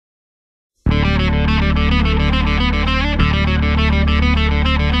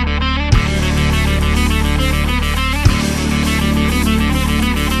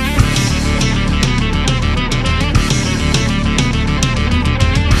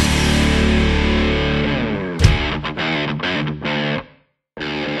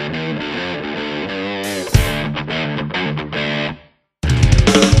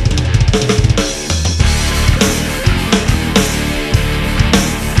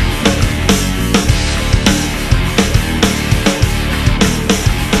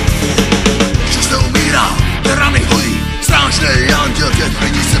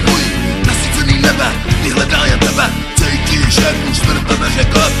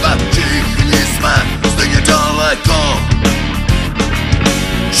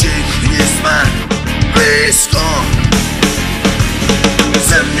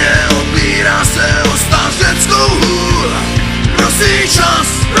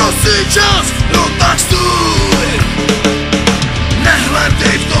prosí čas, no tak stůj.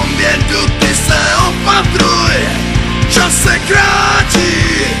 Nehledej v tom vědu, ty se opatruj. Čas se krátí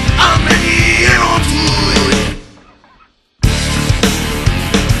a není jenom tvůj.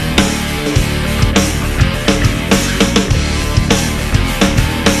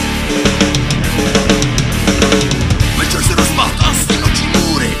 Večer se rozpad a sní noční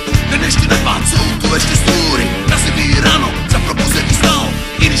můry. Den ještě nedbát, jsou tu ještě stůry. Na zimní ráno za probuzení stál,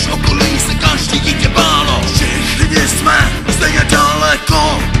 i když okolí se každý dítě bálo. Všichni jsme stejně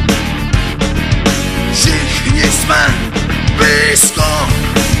daleko, všichni jsme blízko.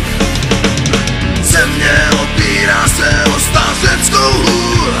 Země opírá se o stařeckou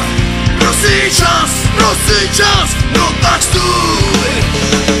hůl. Prosí čas, no tak stůj.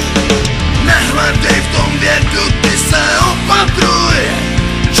 Nehledej v tom vědu, ty se opatruj.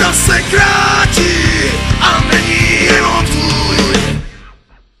 Čas se krátí a není jenom tvůj.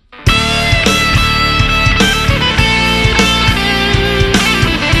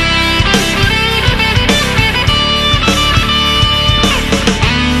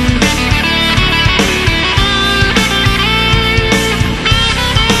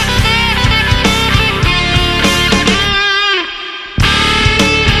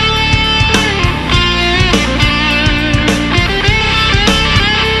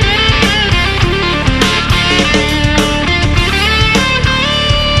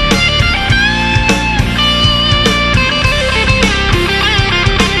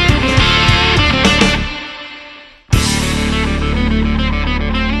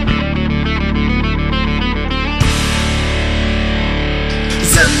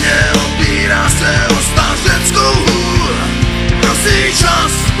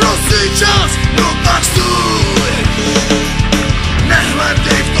 Prosí čas, no tak stůj.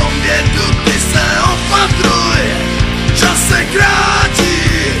 Nehledej v tom vědu, ty se opatruj. Čas se krátí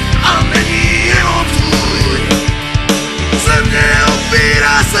a není jenom tvůj. Země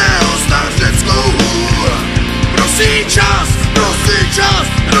opírá se o stařeckou hůl. Prosí čas,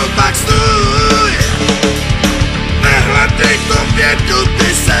 no tak stůj. Nehledej v tom vědu,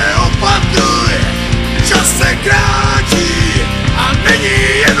 ty se opatruj. Čas se krátí a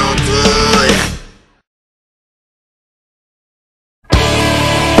není jenom tvůj.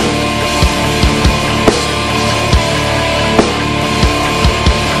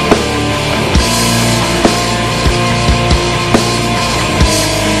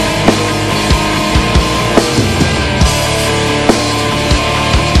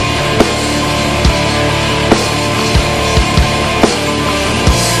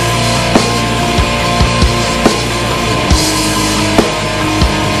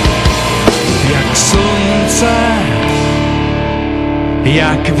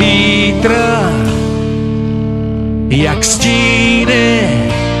 Jak vítr, jak stíny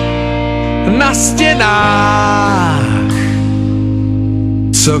na stěnách,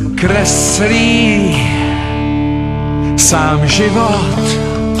 co kreslí sám život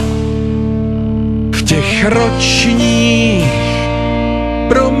v těch ročních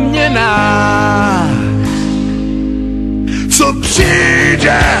proměnách. Co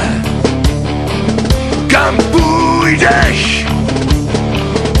přijde, kam půjdeš,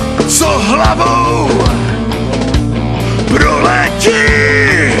 co hlavou proletí.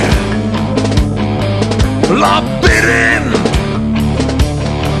 Labyrint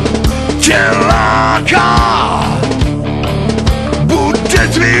tě láká, bude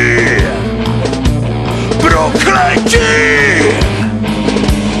tvý prokletí.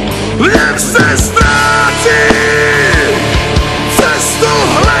 V něm se ztrácí, cestu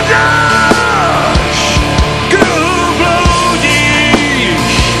hledáš, kruhu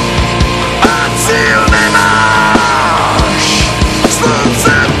bloudíš a cíl nemáš.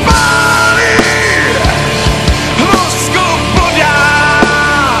 Slunce pálí, vosku podá,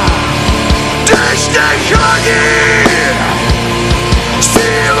 deště chladí,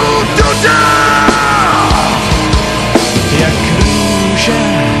 sílu dodá. jak růže,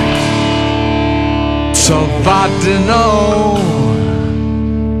 co vadnou,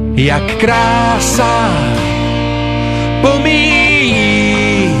 jak krása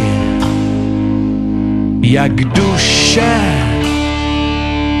pomíjí, jak duše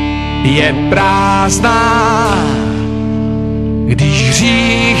je prázdná, když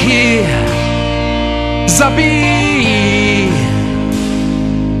hřích ji zabíjí.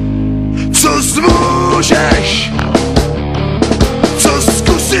 Co zmůžeš, co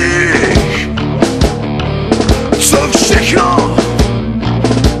zkusíš, co všechno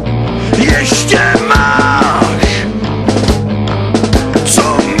ještě máš.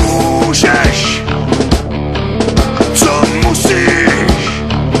 Co můžeš, co musíš,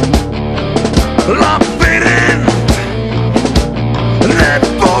 Labyrint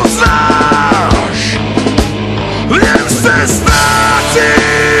nepoznáš, jen se ztrácí,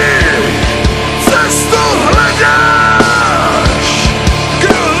 cestu hledáš,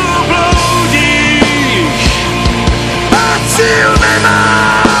 Kruhu bloudíš a cíl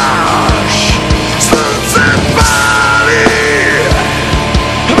nemáš, slunce pálí,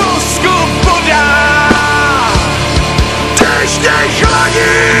 Vosku podá deště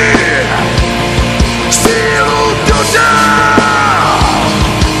chladí, sílu dodá.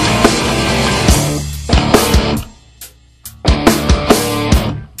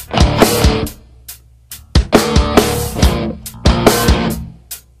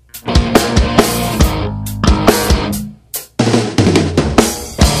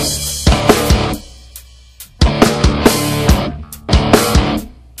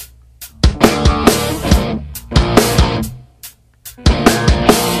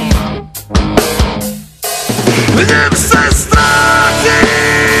 V něm se ztrácí,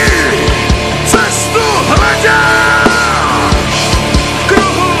 cestu hledáš,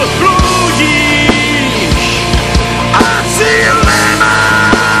 Kruhu bloudíš a cíl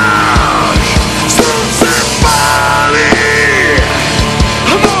nemáš, slunce pálí,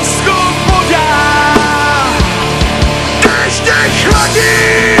 Vosku podá deště chladí,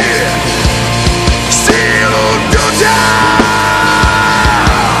 sílu dodá.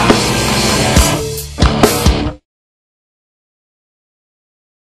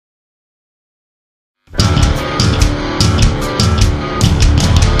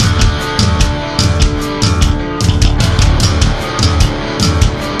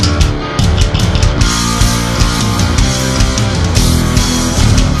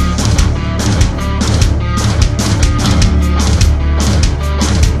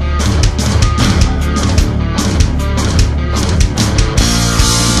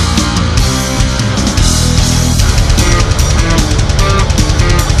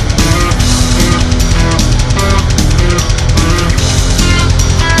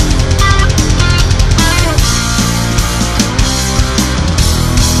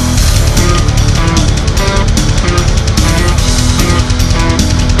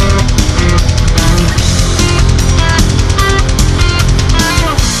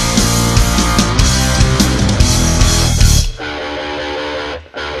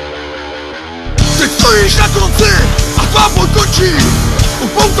 Teď stojíš na konci a tvá boj končí,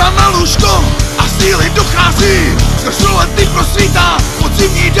 upoután na lůžko a síly dochází, skrz rolety prosvítá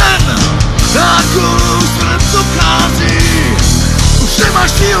podzimní den, nákolu srdce obchází. Už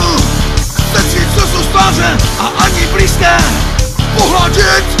nemáš sílu stečit, co jsou z tváře a ani blízké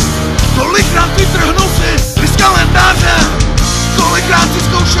pohladit, kolikrát vytrhnu si list kalendáře, kolikrát si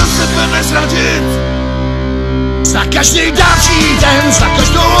zkoušel sebe nezradit. Za každý další den, za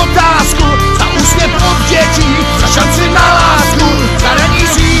každou otázku, za úsměv od dětí, za šanci na lásku, za ranní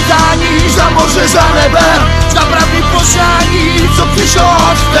svítání, za moře, za nebe, za pravdy poslání, co přišlo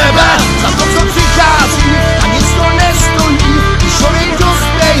od tebe, za to, co přichází a nic to nestojí, když člověk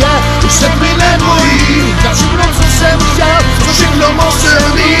dospěje, už se tmy nebojí, za všechno, co jsem chtěl, co všechno mohl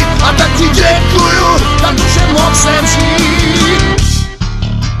jsem mít, a tak ti děkuju, za to, že mohl jsem žít.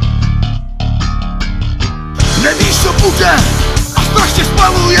 Nevíš, co bude a strach tě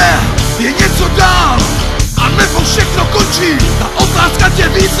spaluje, je něco dál a nebo všechno končí, ta otázka tě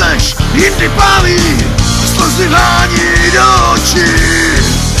víc než jindy pálí, slzy hání do očí.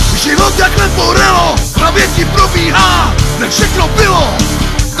 Život jak leporelo, hlavě ti probíhá, ne všechno bylo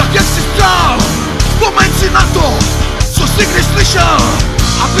tak, jak jsi přál. Vzpomeň si na to, co jsi kdy slyšel,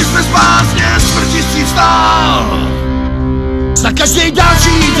 abys bez bázně smrti si vstál. Za každý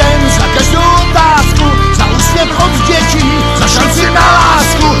další den, za každou otázku, za úsměv od dětí, za šanci na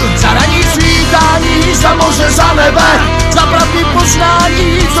lásku, za ranní svítání, za moře, za nebe, za pravdy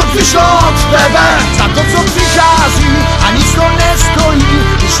poznání, co přišlo od tebe, za to, co přichází a nic to nestojí,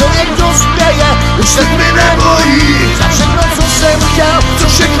 když člověk dospěje, už se tmy nebojí, za všechno, co jsem chtěl, co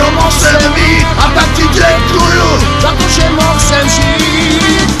všechno mohl jsem mít, a tak ti děkuju, za to, že mohl jsem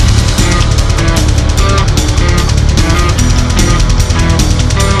žít.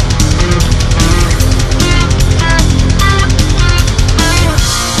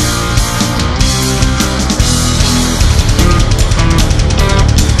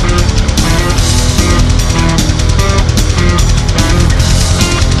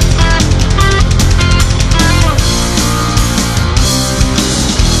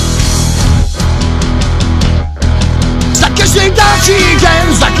 Další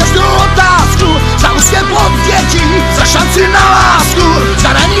den, za každou otázku, za úsměv od dětí, za šanci na lásku,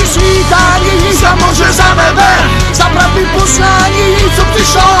 za ranní svítání, za moře, za nebe, za pravdy poznání, co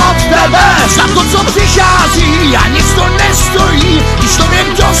přišlo od tebe, za to,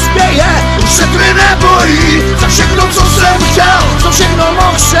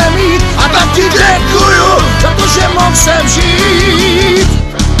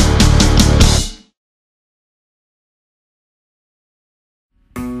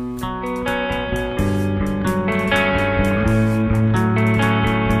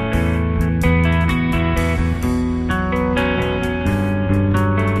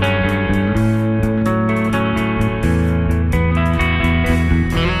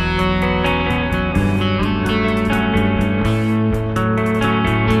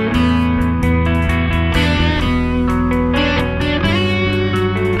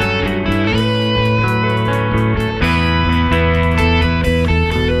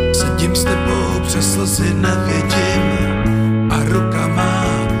 si nevidím a rukama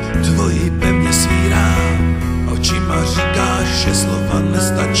tvoji pevně svírá. Očima říkáš, že slova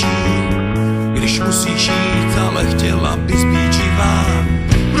nestačí, když musíš jít, ale chtěla bys být živá.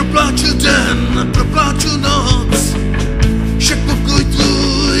 Propláču den, propláču noc, však pokoj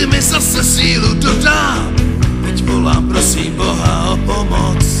tvůj mi zase sílu dodá. Teď volám, prosím Boha o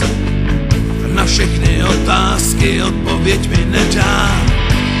pomoc, na všechny otázky odpověď mi nedá.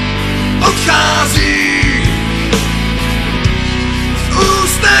 Odchází, v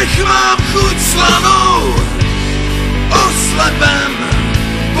ústech mám chuť slanou, oslepen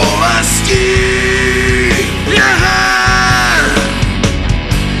bolestí.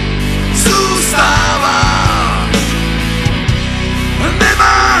 Zůstává,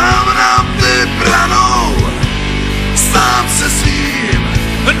 nemám na vybranou, sám se svým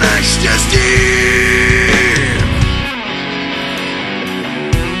neštěstím.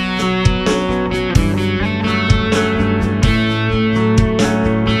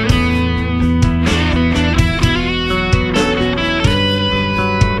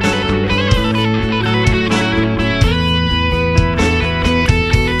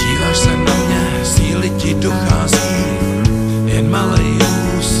 Dochází, jen malej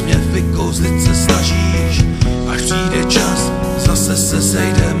úsměv vykouzlit se snažíš. Až přijde čas, zase se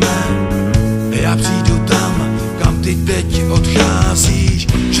sejdeme, já přijdu tam, kam ty teď odcházíš.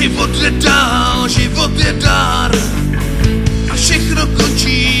 Život je dál, život je dár a všechno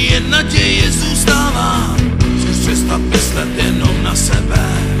končí, jen naděje zůstává. Zkus přestat myslet jenom na sebe,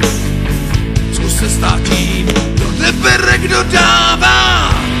 zkus se stát tím, kdo nebere, kdo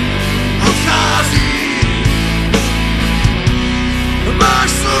dává. Odchází, máš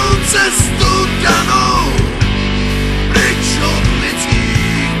svou cestu danou, pryč od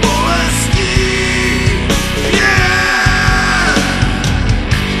lidských bolestí.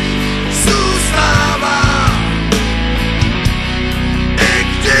 Zůstává, i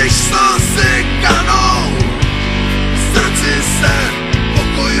když slzy kanou, v srdci se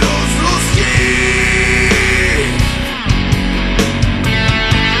pokoj rozrostí.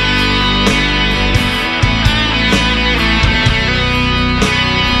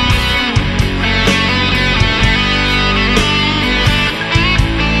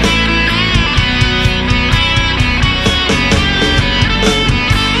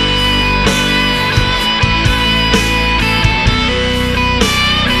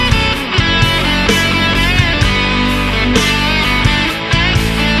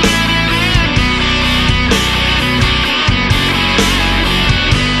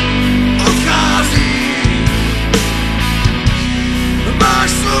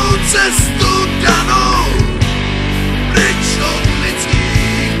 Cestu danou, pryč od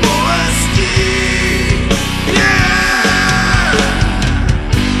lidských bolestí.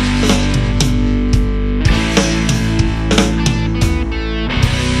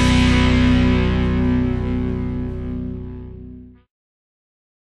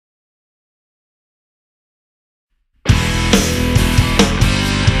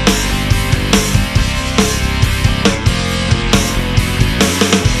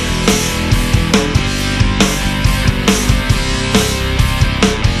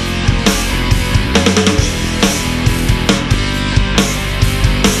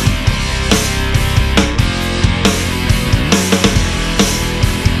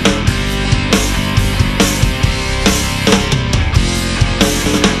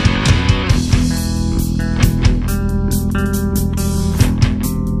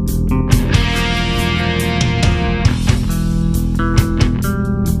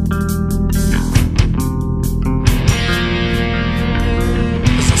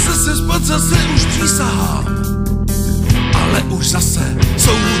 Zase už přísahám, ale už zase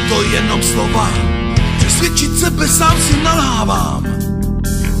jsou to jenom slova. Přesvědčit sebe sám si nalhávám,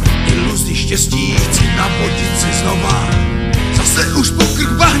 iluzi štěstí chci navodit si znova. Zase už po krk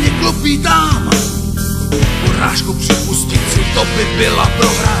bahně klopítám, porážku připustit si, to by byla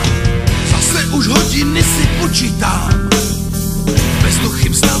prohra. Zase už hodiny si počítám, bez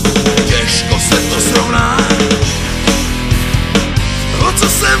duchým stavu těžko se to srovná. O co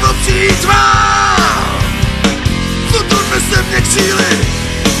se opřít mám, co to nese mě k cíli,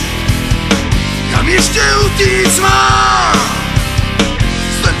 kam ještě utíct mám.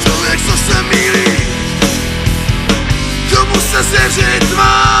 Jsem člověk, co se mýlí, komu se zvěřit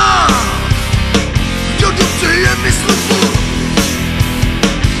mám, kdo dobře je mi sluchu,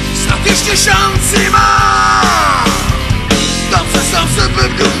 snad ještě šanci mám. Tam se sám sebe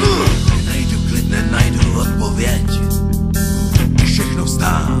v duchu, nenajdu klid, nenajdu odpověď, všechno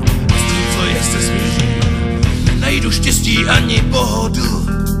vzdám a s tím, co je, se smířím. Nenajdu štěstí ani pohodu,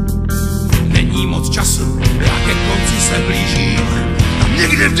 není moc času, já ke konci se blížím. Tam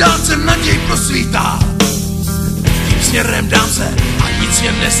někde v dálce naděj prosvítá. Tím směrem dám se a nic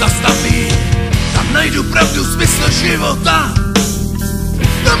mě nezastaví. Tam najdu pravdu, smysl života.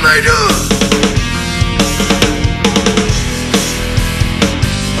 Tam najdu.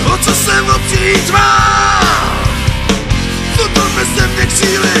 O co jsem opřít mám? Co to nese mě k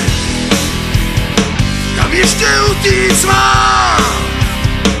cíli? Kam ještě utíct mám?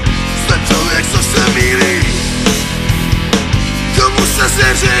 Jsem člověk, co se mýlí. Komu se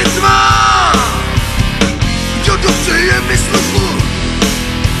zvěřit mám? Kdo dobře je mi sluchu?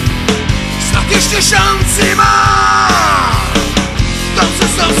 Snad ještě šanci mám. Tam se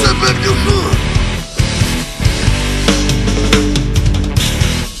sám sebe v duchu.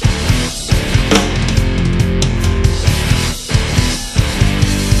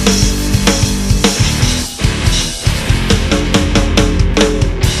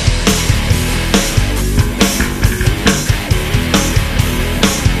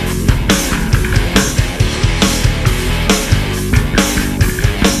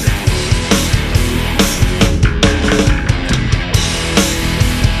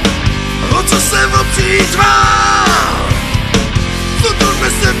 Opřít mám, co to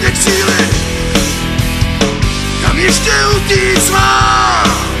nese mě k cíli, kam ještě utíct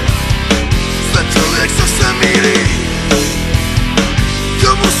mám. Jsem člověk, co se mýlí,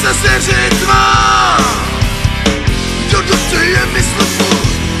 komu se zvěřit mám. Kdo dobře je mi sluchu,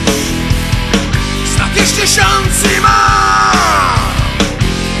 snad ještě šanci mám.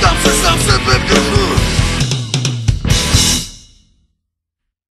 Tam se sám sebe v duchu.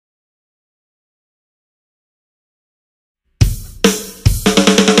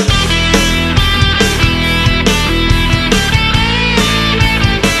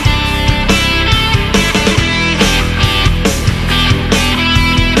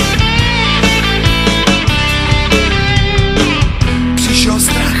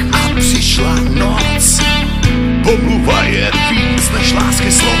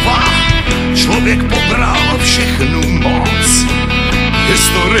 Člověk pobral všechnu moc.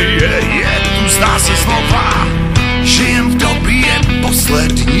 Historie je tu, zdá se znova. Žijem v době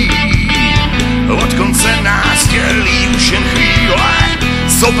poslední. Od konce nás dělí už jen chvíle.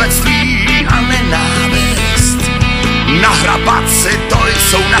 Sobectví a nenávist. Nahrabat si, to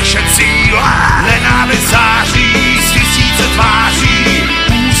jsou naše cíle. Nenávist září z tisíce tváří.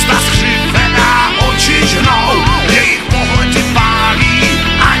 Ústa skřivená, oči žnou. Jejich pohledy pálí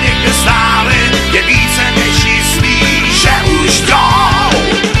a někde stále je více než jistý, že už jdou.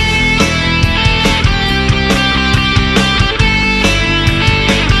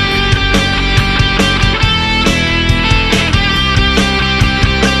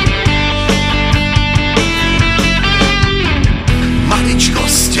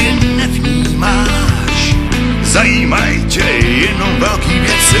 Maličkosti nevnímáš, zajímají tě jenom velký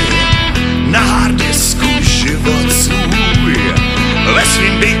věci. Na harddisku život svůj, ve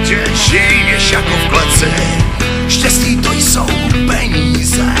svým bytě žiješ jako v kleci. Štěstí to jsou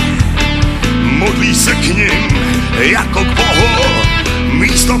peníze, modlí se k nim jako k Bohu.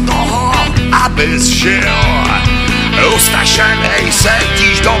 Místo toho, abys žil, ustrašenej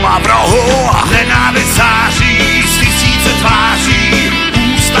sedíš doma v rohu. Nenávist září z tisíce tváří.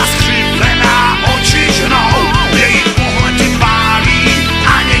 Ústa skřivená, oči žnou. Jejich pohledy pálí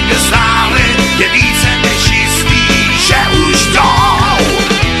a někde stále je více než jistý, že už jdou.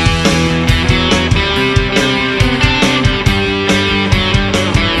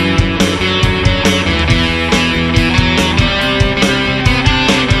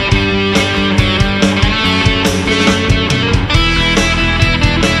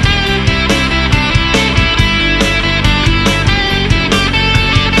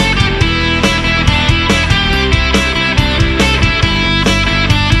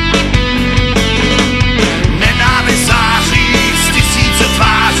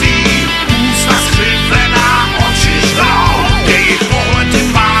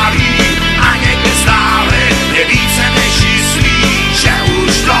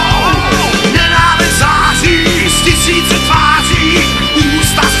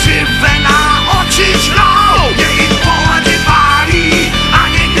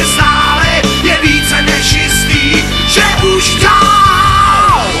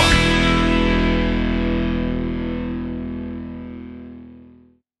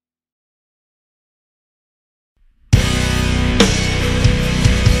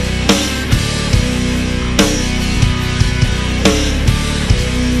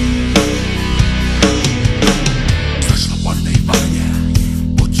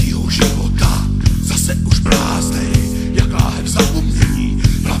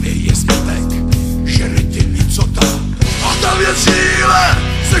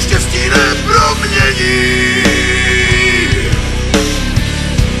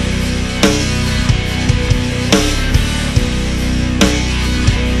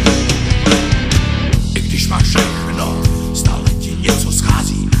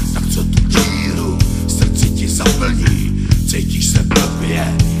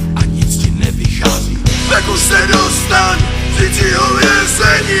 hlavě a nic ti nevychází. Tak už se dostaň z řícího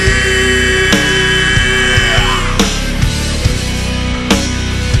vězení.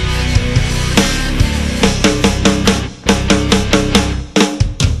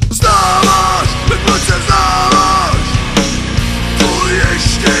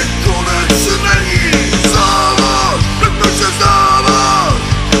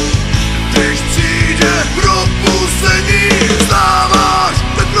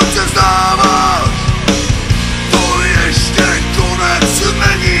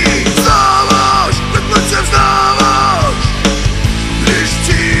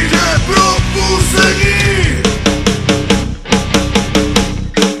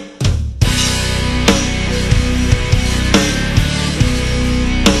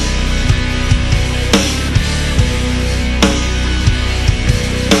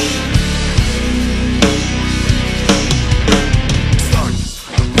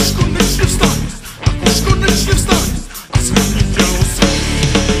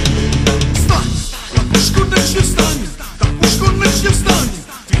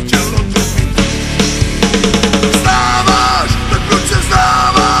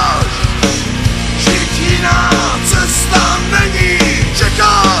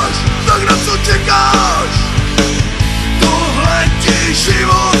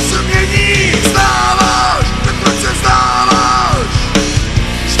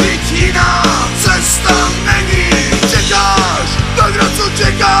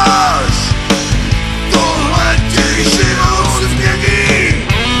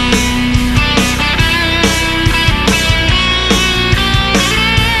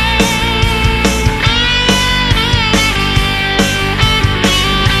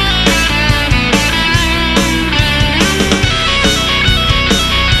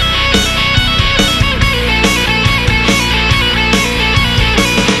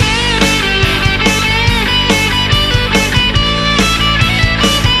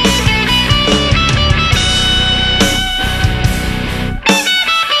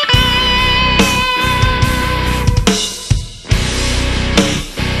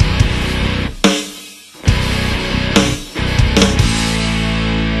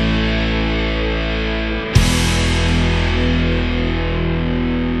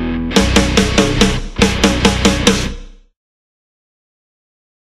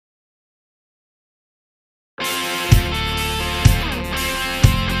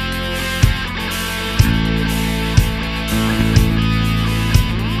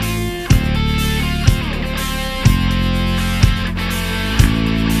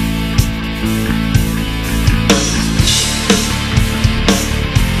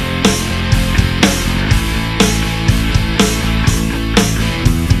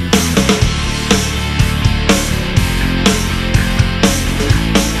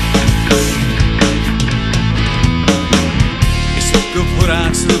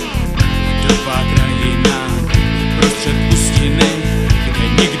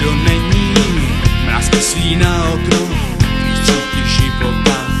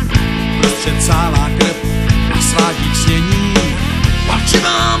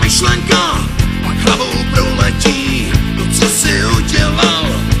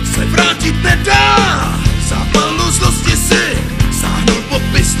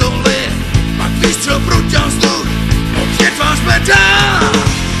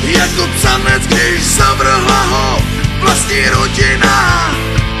 Jako psanec, když zavrhla ho vlastní rodina.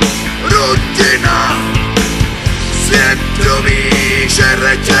 Svědomí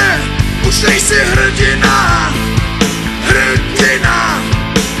žere tě, už nejsi hrdina.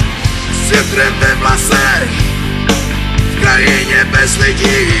 S větrem ve vlasech, v krajině bez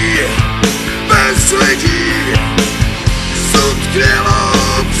lidí.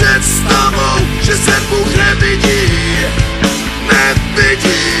 Zutkvělou představou, že se Bůh nevidí.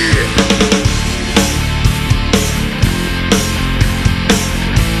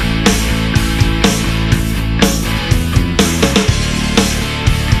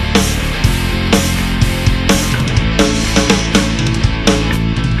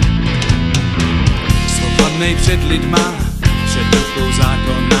 Svobodnej před lidma, před rukou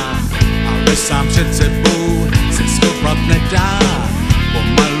zákona, ale sám před sebou se schovat nedá.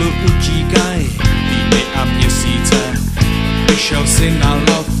 Pomalu utíkaj týdny a měsíce, vyšel si na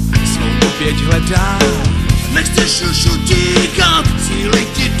lov, svou oběť hledá. Nechceš už utíkat, síly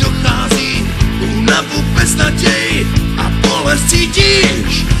ti dochází, únavu bez naději a bolest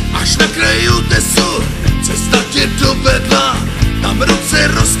cítíš. Až na kraji útesu cesta tě dovedla, tam ruce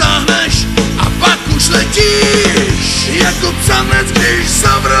roztáhneš a pak už letíš. Jako psanec, když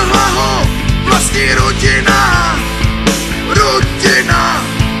zavrhla ho vlastní rodina.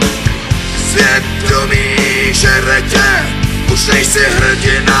 Svědomí žere tě, už nejsi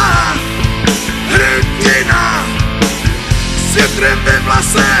hrdina, hrdina. S větrem ve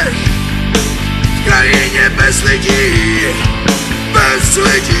vlasech, v krajině bez lidí, bez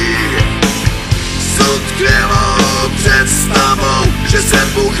lidí. S utkvělou představou, že se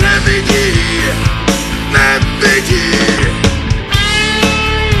Bůh nevidí, nevidí.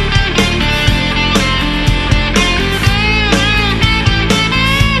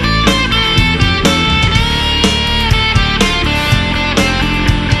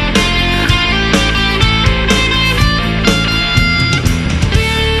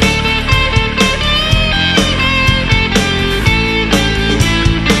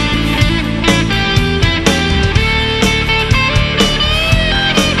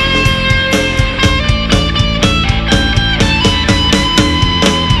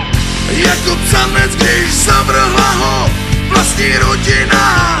 Psanec, když zavrhla ho vlastní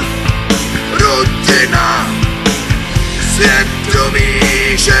rodina, rodina. Svědomí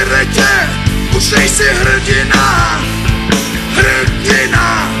žere tě, už nejsi hrdina,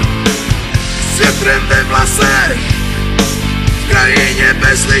 hrdina. S větrem ve vlasech, v krajině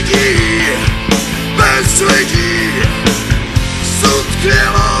bez lidí, bez lidí. S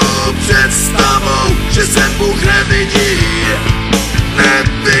utkvělou představou, že se Bůh nevidí,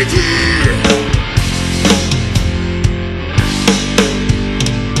 nevidí.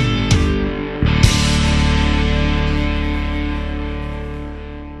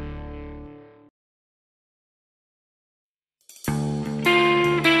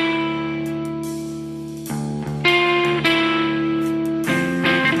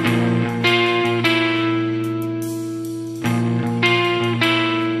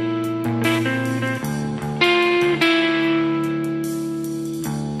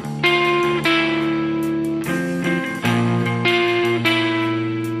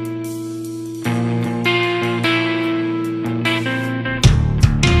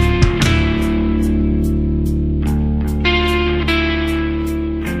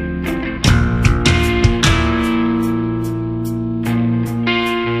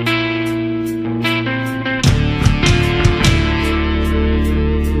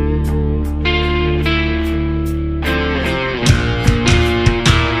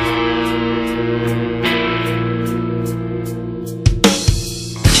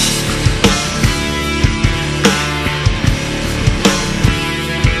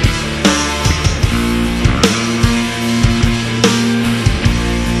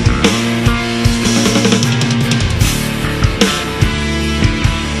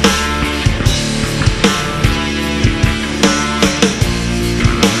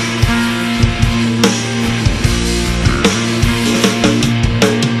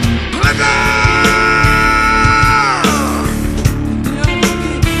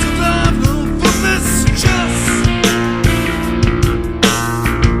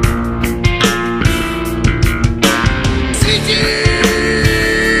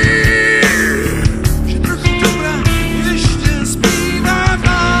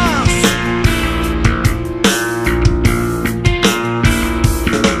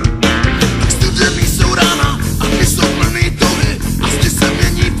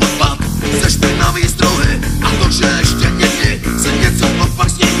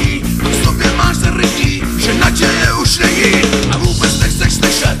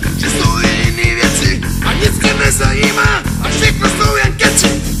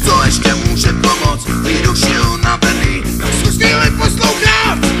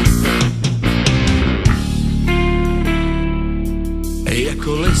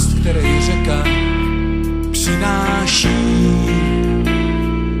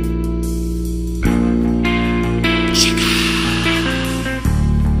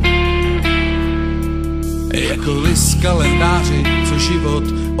 Jako list kalendáři, co život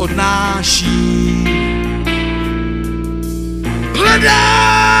odnáší.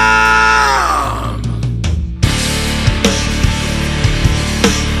 Hledám!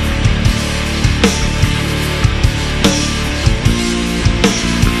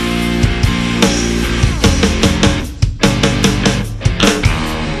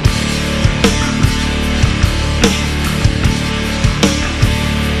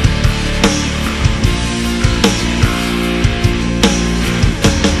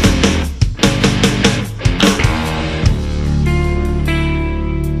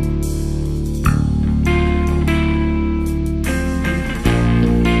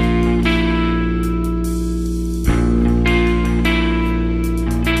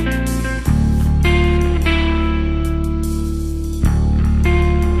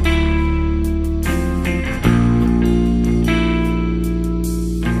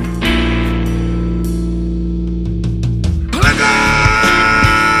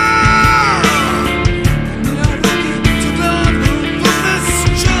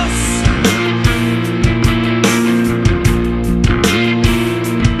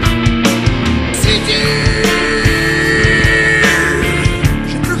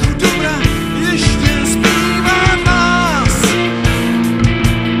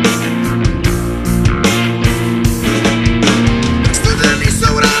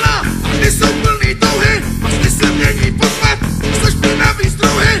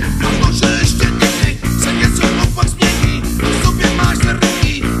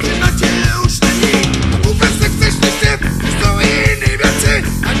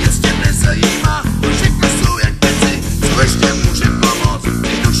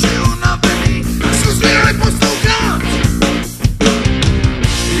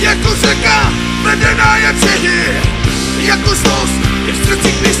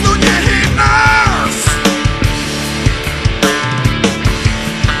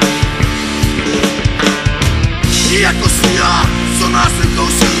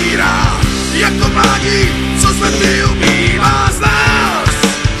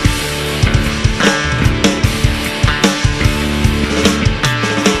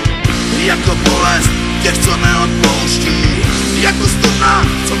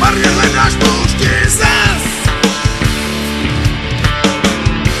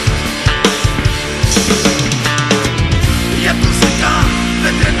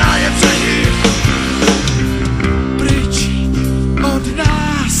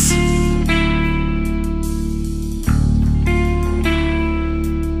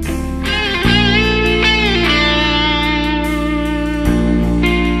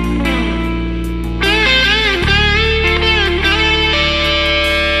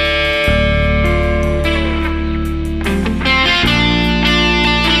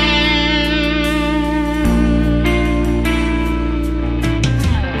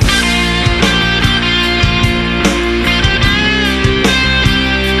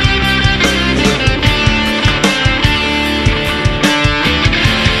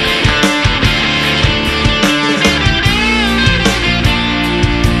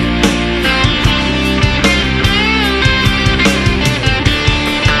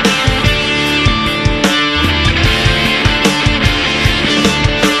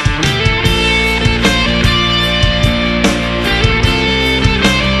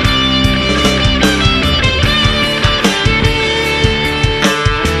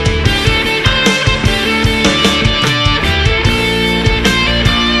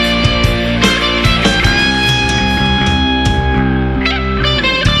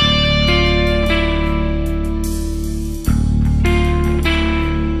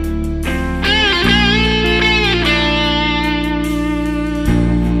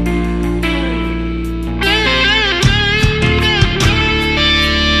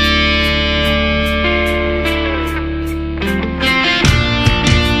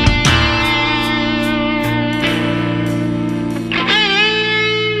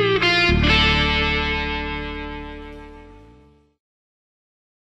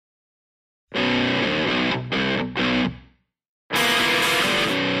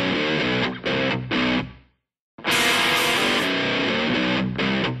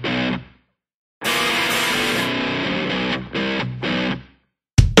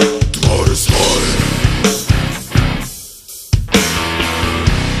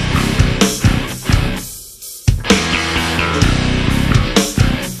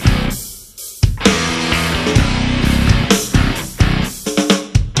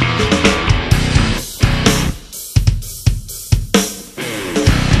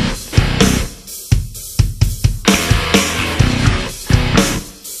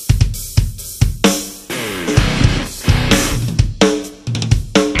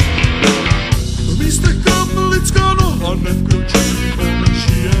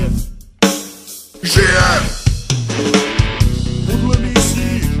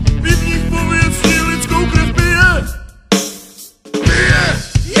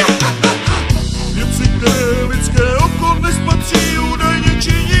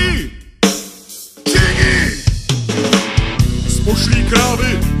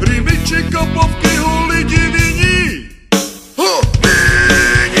 rýmy či kapovky ho lidi viní. Ho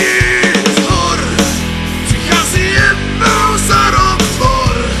viní z hor, přichází jednou za rok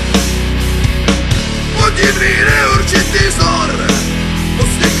tvor. Podivný neurčitý vzor, po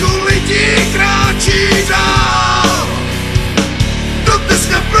sněhu lidí kráčí dál. Kdo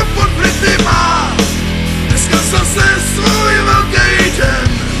dneska pro podvryty má, dneska zase svůj velký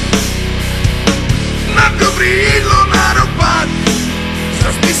den. Na dobrý jídlo nárok pak,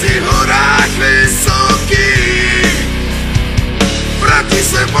 zazmí si v horách vysokých. Vrátí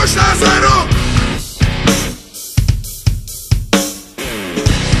se možná za rok.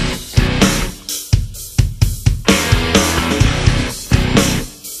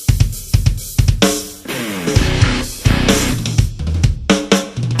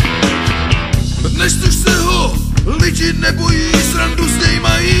 Dnes už se ho lidi nebojí, srandu z něj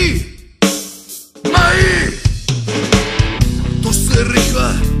mají. To se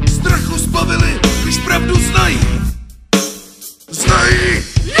rychle strachu zbavili, když pravdu znají.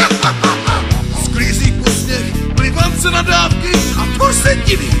 Sklízí posměch, plivance na dávky a tvor se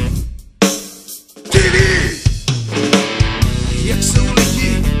diví. Jak jsou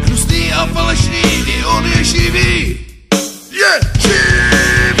lidi hnusný a falešný, i on je živý. Je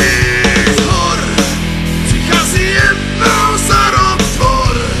živý z hor, přichází jednou za rok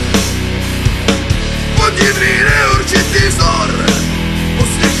tvor. Podivný neurčitý vzor, po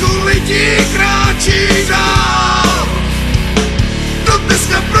sněhu lidí kráčí dál. Kdo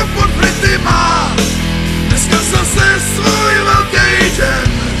dneska pro podvryty má, dneska zase svůj velký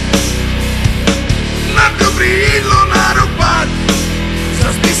den. Na dobrý jídlo nárok pak,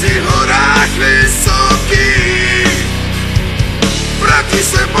 zazmí si v horách vysokých. Vrátí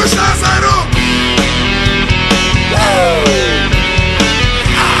se možná za rok.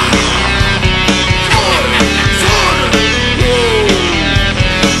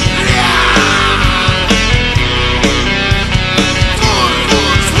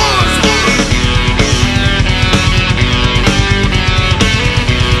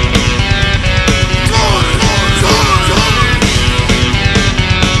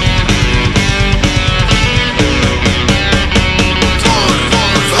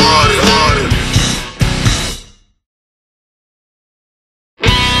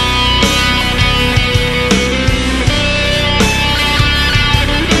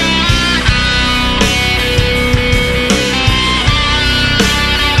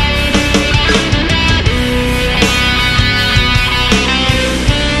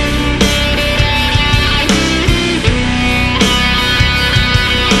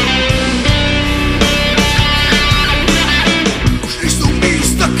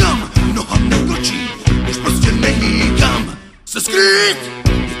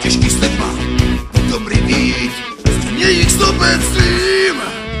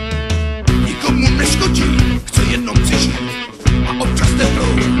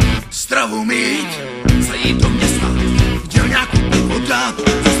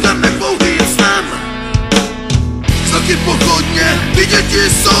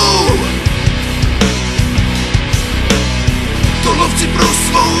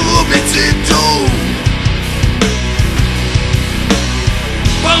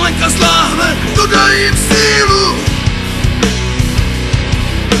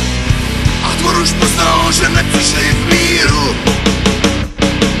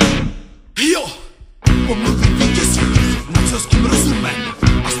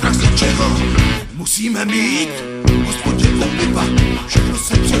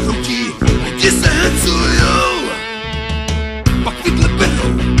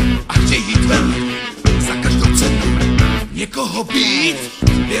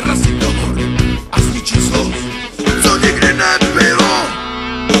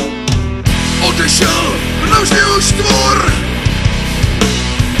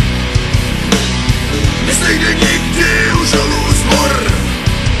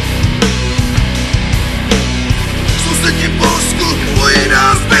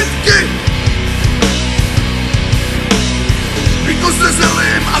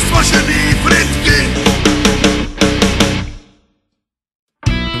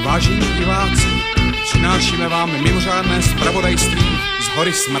 Vážení diváci, přinášíme vám mimořádné zpravodajství z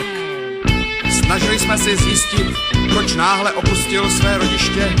hory Smrk. Snažili jsme si zjistit, proč náhle opustil své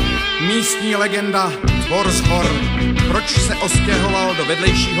rodiště místní legenda Tvor z hor, proč se ostěhoval do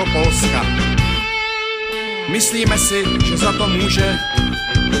vedlejšího Polska. Myslíme si, že za to může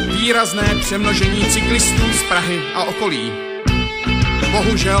výrazné přemnožení cyklistů z Prahy a okolí.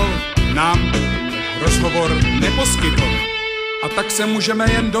 Bohužel nám rozhovor neposkytl. A tak se můžeme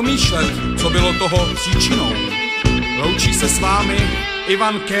jen domýšlet, co bylo toho příčinou. Loučí se s vámi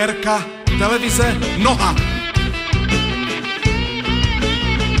Ivan Kérka, televize Noha.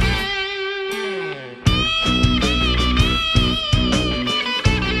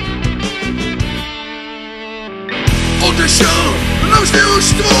 Odešel navždy už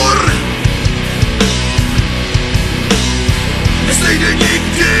tvor, nesejde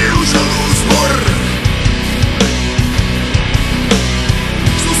nikdy už holů zbor.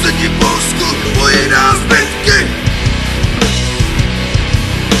 V sousedním Polsku pojídá zbytky,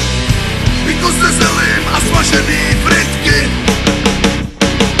 víko se zelím a smažený fritky.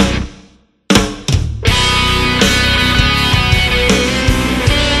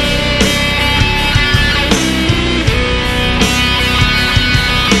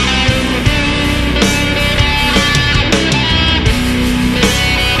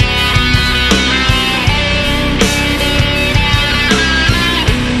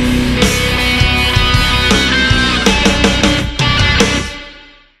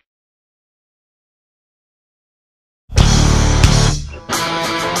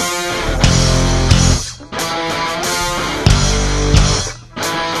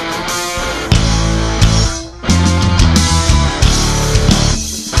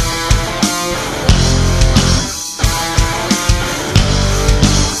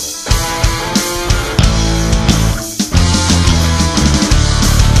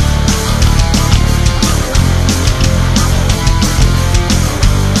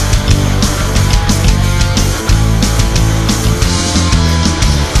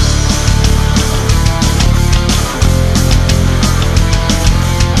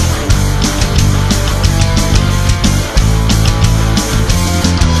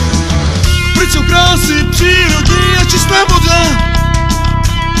 Přírody a čistá voda,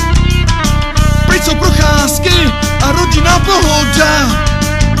 pryč jsou procházky a rodinná pohoda.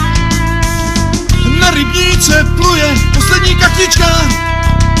 Na rybníce pluje poslední kartička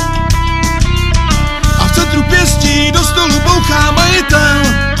a v centru pěstí do stolu bouchá majitel.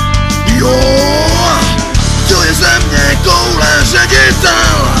 Jo, to je země koule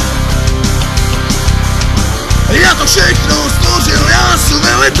ředitel. Já to všechno stvořil, já jsem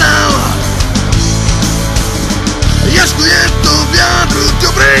velitel. Jažku je to v jádru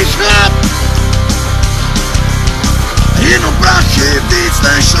dobrý chlap, jenom prachy víc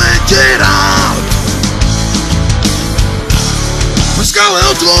než lidi rád. V skále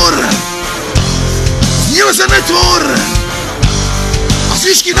Otvor, zníle se Netvor a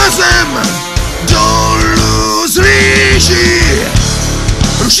svíčky na zem dolů zlíží.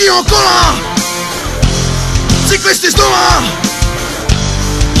 Ruší ho kola, cyklisty z dola,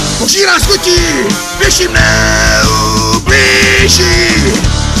 požírá skutí, pěším neublíží.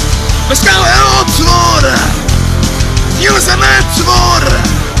 Ve skále Otvor, zníle se Netvor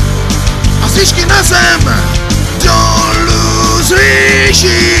a svíčky na zem dolů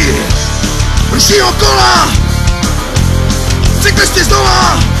zlíží. Ruší ho kola, cyklisty z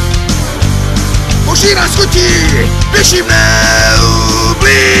dola, požírá skutí, pěším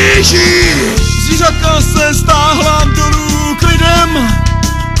neublíží. Zvířatka se stáhla dolů k lidem,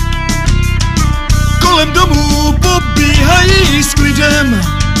 kolem domů pobíhají s klidem.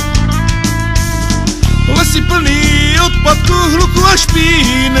 Lesy plný odpadku, hluku a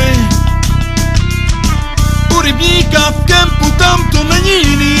špíny. U rybníka v kempu tam to není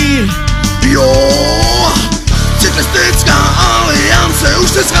jiný. Jo, cyklistická aliance už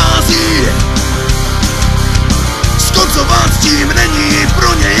se schází. Skoncovat s tím není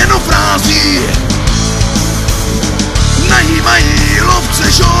pro ně jenom frází. Najímají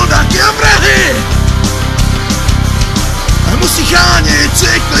lovce, žoldáky a vrahy. Musí chránit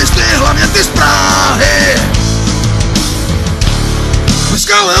cyklisty, hlavně ty z Prahy. Ve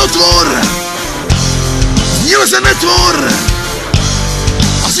skále Otvor, zníle se Netvor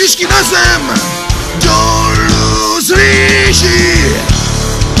a svíčky na zem dolů zlíží.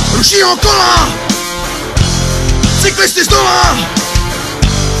 Ruší ho kola, cyklisty z dola,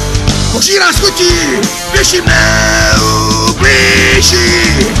 požírá skutí, pěším neublíží.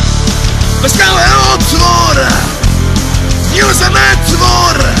 Ve skále Otvor, zníle se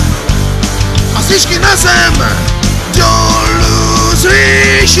Netvor a svíčky na zem dolů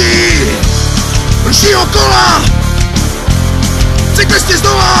zlíží. Ruší ho kola, cyklisty z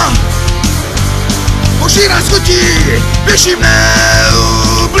dola, požírá skutí, pěším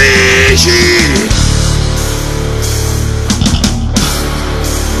neublíží.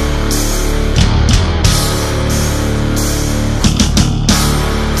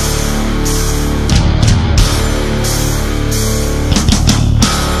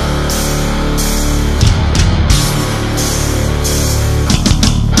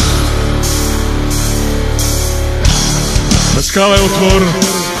 skále Otvor,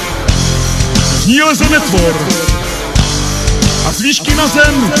 z ní leze Netvor a z výšky na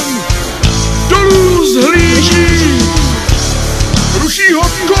zem dolů zhlíží. Ruší ho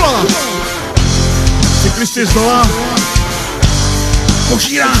kola, cyklisty z dola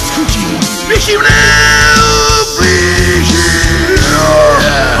požírá z chutí, bych jim neublíží.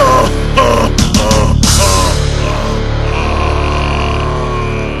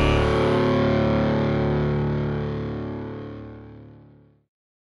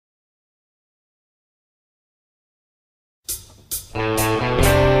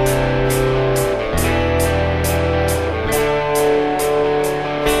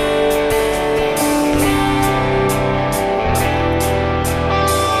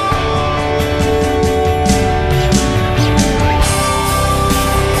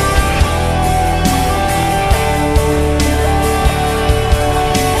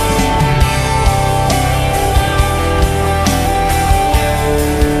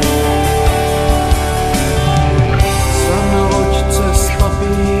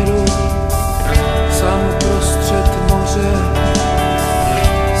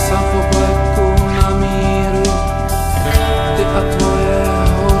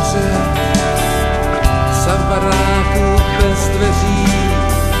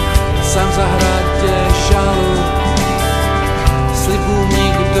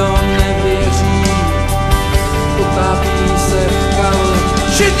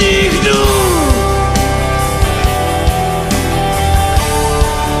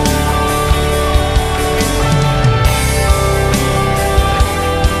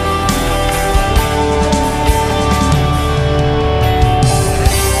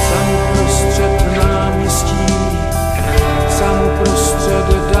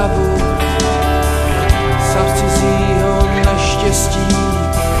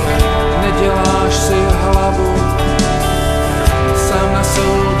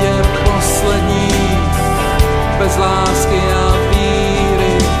 Bez lásky a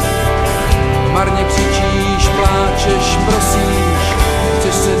víry marně křičíš, pláčeš, prosíš,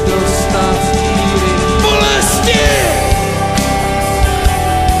 chceš se dostat z díry bolesti.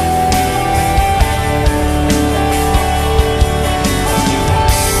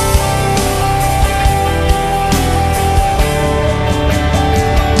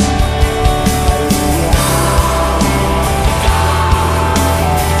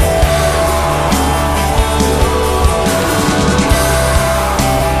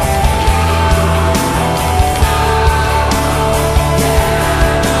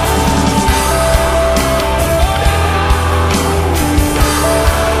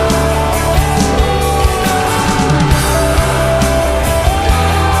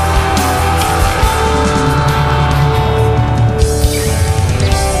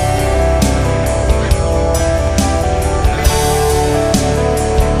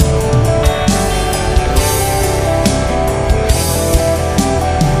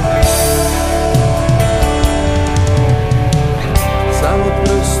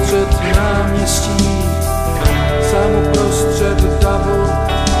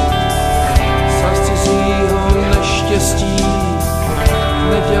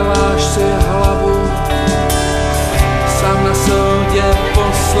 Neděláš si hlavu, sám na soudě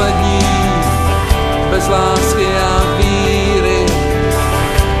poslední, bez lásky a víry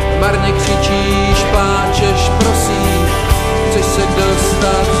marně křičíš, pláčeš, prosíš, chceš se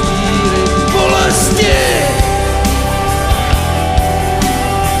dostat